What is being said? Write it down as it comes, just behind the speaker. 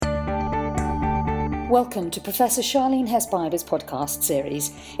Welcome to Professor Charlene Hespibers' podcast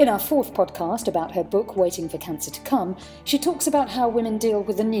series. In our fourth podcast about her book, Waiting for Cancer to Come, she talks about how women deal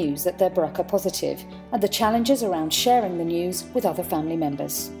with the news that they're BRCA positive and the challenges around sharing the news with other family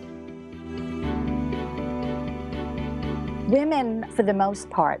members. Women, for the most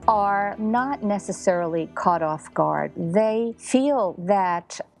part, are not necessarily caught off guard. They feel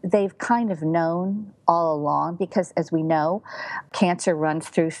that they've kind of known all along because, as we know, cancer runs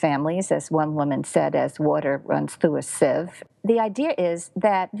through families, as one woman said, as water runs through a sieve. The idea is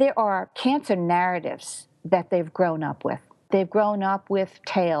that there are cancer narratives that they've grown up with. They've grown up with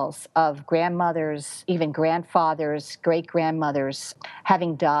tales of grandmothers, even grandfathers, great-grandmothers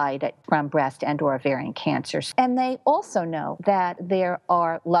having died from breast and or ovarian cancers. And they also know that there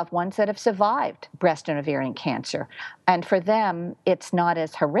are loved ones that have survived breast and ovarian cancer. And for them, it's not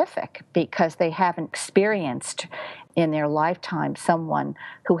as horrific because they haven't experienced in their lifetime someone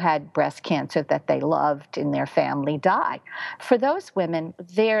who had breast cancer that they loved in their family die. For those women,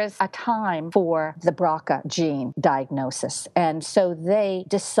 there's a time for the BRCA gene diagnosis, and so they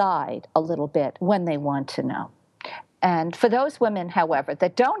decide a little bit when they want to know. And for those women, however,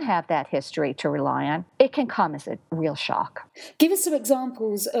 that don't have that history to rely on, it can come as a real shock. Give us some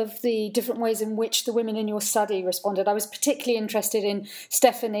examples of the different ways in which the women in your study responded. I was particularly interested in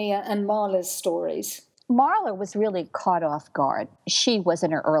Stephanie and Marla's stories. Marla was really caught off guard. She was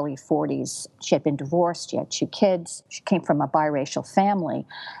in her early 40s. She had been divorced. She had 2 kids. She came from a biracial family.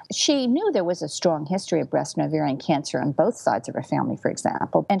 She knew there was a strong history of breast and ovarian cancer on both sides of her family, for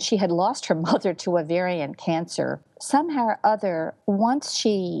example. And she had lost her mother to ovarian cancer. Somehow or other, once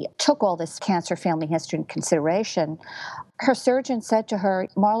she took all this cancer family history into consideration, her surgeon said to her,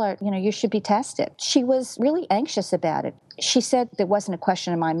 Marla, you should be tested. She was really anxious about it. She said there wasn't a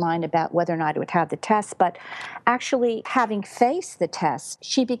question in my mind about whether or not it would have the test, but actually having faced the test,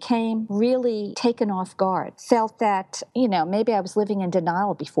 she became really taken off guard, felt that, maybe I was living in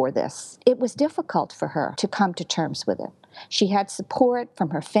denial before this. It was difficult for her to come to terms with it. She had support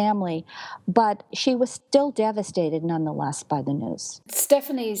from her family, but she was still devastated nonetheless by the news.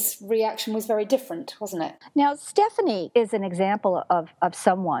 Stephanie's reaction was very different, wasn't it? Now, Stephanie is an example of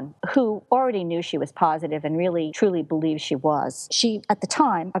someone who already knew she was positive and really, truly believed she was. She, at the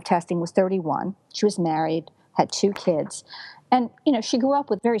time of testing, was 31. She was married, had 2 kids. And, she grew up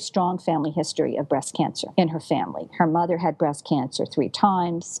with very strong family history of breast cancer in her family. Her mother had breast cancer 3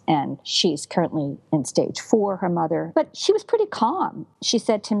 times, and she's currently in stage 4, her mother. But she was pretty calm. She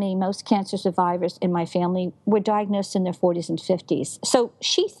said to me, most cancer survivors in my family were diagnosed in their 40s and 50s. So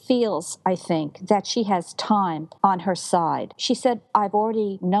she feels, I think, that she has time on her side. She said, I've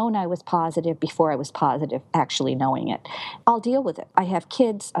already known I was positive before I was positive, actually knowing it. I'll deal with it. I have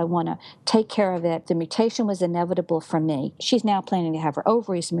kids. I want to take care of it. The mutation was inevitable for me. She's now planning to have her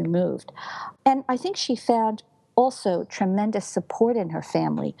ovaries removed. And I think she found also tremendous support in her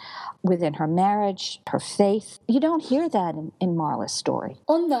family, within her marriage, her faith. You don't hear that in Marla's story.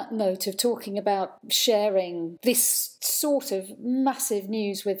 On that note of talking about sharing this sort of massive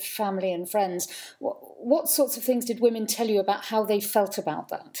news with family and friends, what sorts of things did women tell you about how they felt about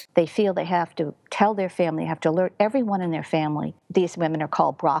that? They feel they have to tell their family, have to alert everyone in their family. These women are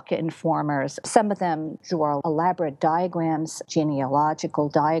called BRCA informers. Some of them draw elaborate diagrams, genealogical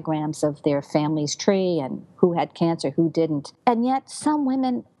diagrams of their family's tree and who had cancer, who didn't. And yet some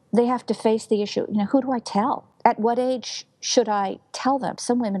women, they have to face the issue, who do I tell? At what age should I tell them?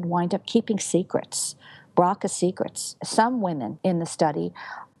 Some women wind up keeping secrets, BRCA secrets. Some women in the study,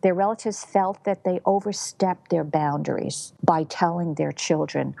 their relatives felt that they overstepped their boundaries by telling their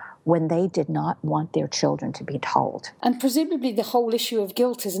children when they did not want their children to be told. And presumably the whole issue of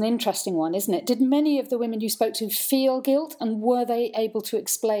guilt is an interesting one, isn't it? Did many of the women you spoke to feel guilt, and were they able to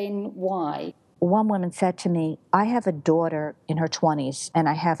explain why? One woman said to me, I have a daughter in her 20s and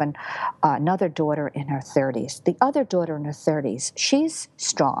I have another daughter in her 30s. The other daughter in her 30s, she's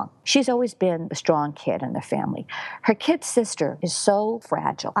strong. She's always been a strong kid in the family. Her kid sister is so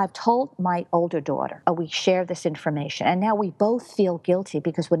fragile. I've told my older daughter, we share this information, and now we both feel guilty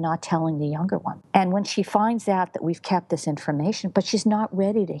because we're not telling the younger one. And when she finds out that we've kept this information, but she's not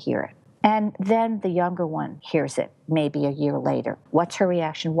ready to hear it. And then the younger one hears it, maybe a year later. What's her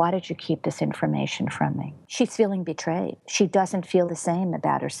reaction? Why did you keep this information from me? She's feeling betrayed. She doesn't feel the same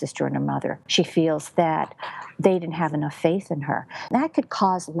about her sister and her mother. She feels that they didn't have enough faith in her. That could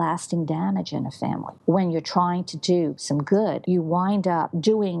cause lasting damage in a family. When you're trying to do some good, you wind up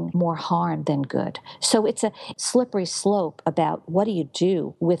doing more harm than good. So it's a slippery slope about what do you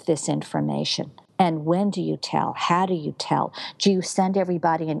do with this information. And when do you tell? How do you tell? Do you send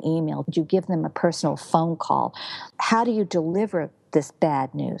everybody an email? Do you give them a personal phone call? How do you deliver this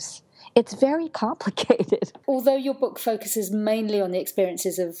bad news. It's very complicated. Although your book focuses mainly on the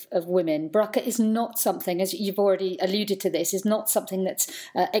experiences of women, BRCA is not something, as you've already alluded to this, is not something that's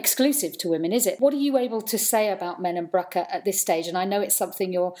exclusive to women, is it? What are you able to say about men and BRCA at this stage? And I know it's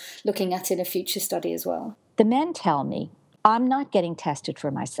something you're looking at in a future study as well. The men tell me, I'm not getting tested for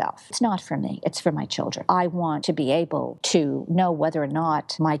myself. It's not for me. It's for my children. I want to be able to know whether or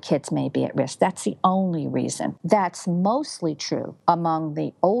not my kids may be at risk. That's the only reason. That's mostly true among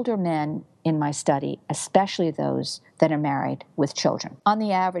the older men in my study, especially those that are married with children. On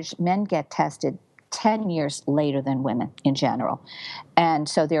the average, men get tested 10 years later than women in general. And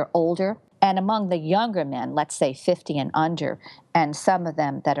so they're older. And among the younger men, let's say 50 and under, and some of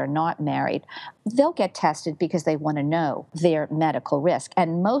them that are not married, they'll get tested because they want to know their medical risk.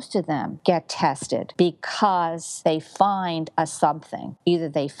 And most of them get tested because they find a something. Either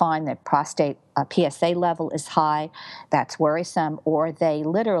they find that prostate PSA level is high, that's worrisome, or they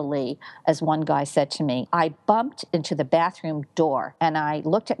literally, as one guy said to me, I bumped into the bathroom door and I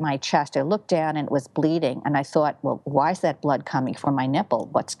looked at my chest, I looked down and it was bleeding, and I thought, well, why is that blood coming from my nipple?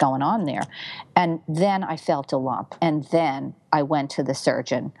 What's going on there? And then I felt a lump, and then I went to the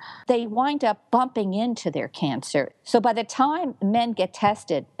surgeon. They wind up bumping into their cancer. So by the time men get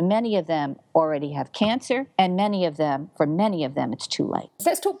tested, many of them already have cancer, and for many of them, it's too late.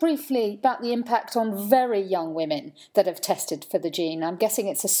 Let's talk briefly about the impact on very young women that have tested for the gene. I'm guessing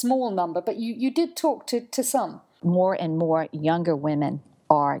it's a small number, but you did talk to some. More and more younger women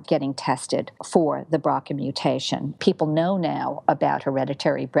are getting tested for the BRCA mutation. People know now about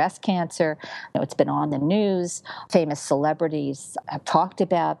hereditary breast cancer. It's been on the news. Famous celebrities have talked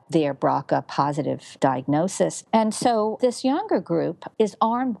about their BRCA positive diagnosis. And so this younger group is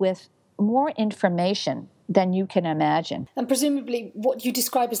armed with more information than you can imagine. And presumably what you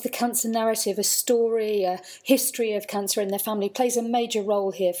describe as the cancer narrative, a story, a history of cancer in their family, plays a major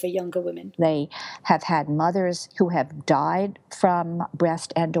role here for younger women. They have had mothers who have died from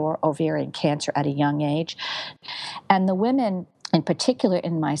breast and/or ovarian cancer at a young age. And the women, in particular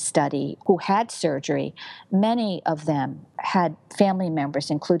in my study, who had surgery, many of them had family members,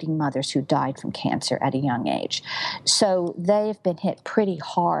 including mothers, who died from cancer at a young age. So they've been hit pretty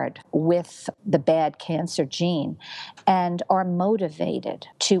hard with the bad cancer gene and are motivated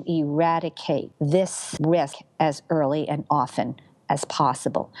to eradicate this risk as early and often as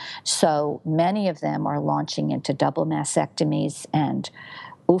possible. So many of them are launching into double mastectomies and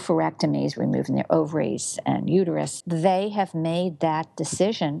oophorectomies, removing their ovaries and uterus. They have made that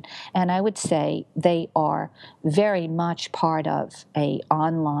decision, and I would say they are very much part of an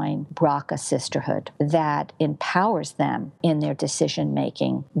online BRCA sisterhood that empowers them in their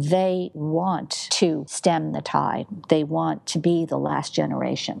decision-making. They want to stem the tide. They want to be the last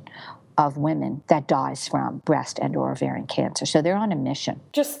generation of women that dies from breast and or ovarian cancer. So they're on a mission.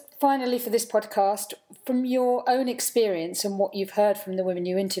 Just finally for this podcast, from your own experience and what you've heard from the women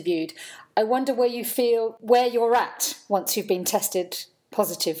you interviewed, I wonder where you feel where you're at once you've been tested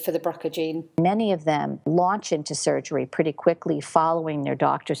positive for the BRCA gene. Many of them launch into surgery pretty quickly following their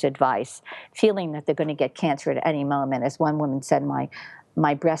doctor's advice, feeling that they're going to get cancer at any moment. As one woman said,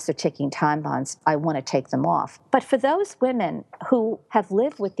 my breasts are ticking time bombs. I want to take them off. But for those women who have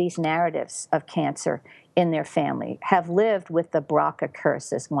lived with these narratives of cancer in their family, have lived with the BRCA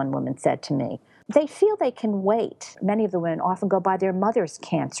curse, as one woman said to me, they feel they can wait. Many of the women often go by their mother's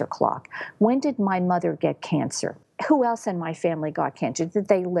cancer clock. When did my mother get cancer? Who else in my family got cancer? Did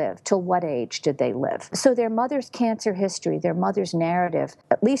they live? Till what age did they live? So their mother's cancer history, their mother's narrative,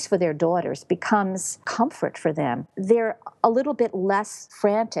 at least for their daughters, becomes comfort for them. They're a little bit less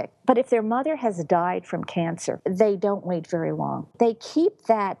frantic. But if their mother has died from cancer, they don't wait very long. They keep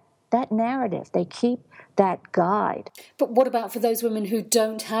that narrative. They keep that guide. But what about for those women who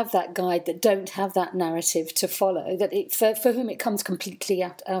don't have that guide, that don't have that narrative to follow, for whom it comes completely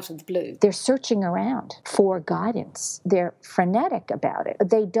out of the blue? They're searching around for guidance. They're frenetic about it.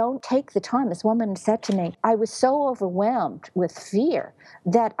 They don't take the time. This woman said to me, I was so overwhelmed with fear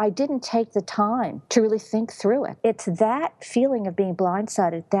that I didn't take the time to really think through it. It's that feeling of being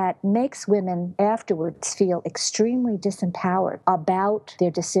blindsided that makes women afterwards feel extremely disempowered about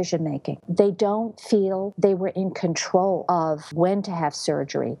their decision making. They don't feel they were in control of when to have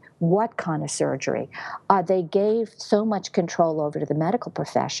surgery, what kind of surgery. They gave so much control over to the medical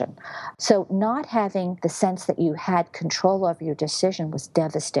profession. So not having the sense that you had control over your decision was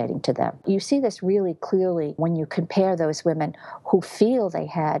devastating to them. You see this really clearly when you compare those women who feel they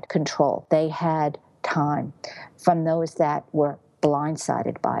had control, they had time, from those that were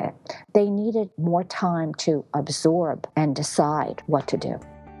blindsided by it. They needed more time to absorb and decide what to do.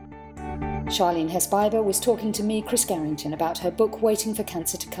 Charlene Hesbiber was talking to me, Chris Garrington, about her book Waiting for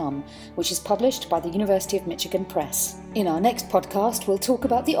Cancer to Come, which is published by the University of Michigan Press. In our next podcast, we'll talk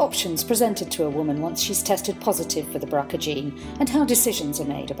about the options presented to a woman once she's tested positive for the BRCA gene and how decisions are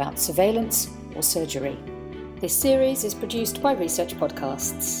made about surveillance or surgery. This series is produced by Research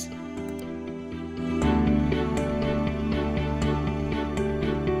Podcasts.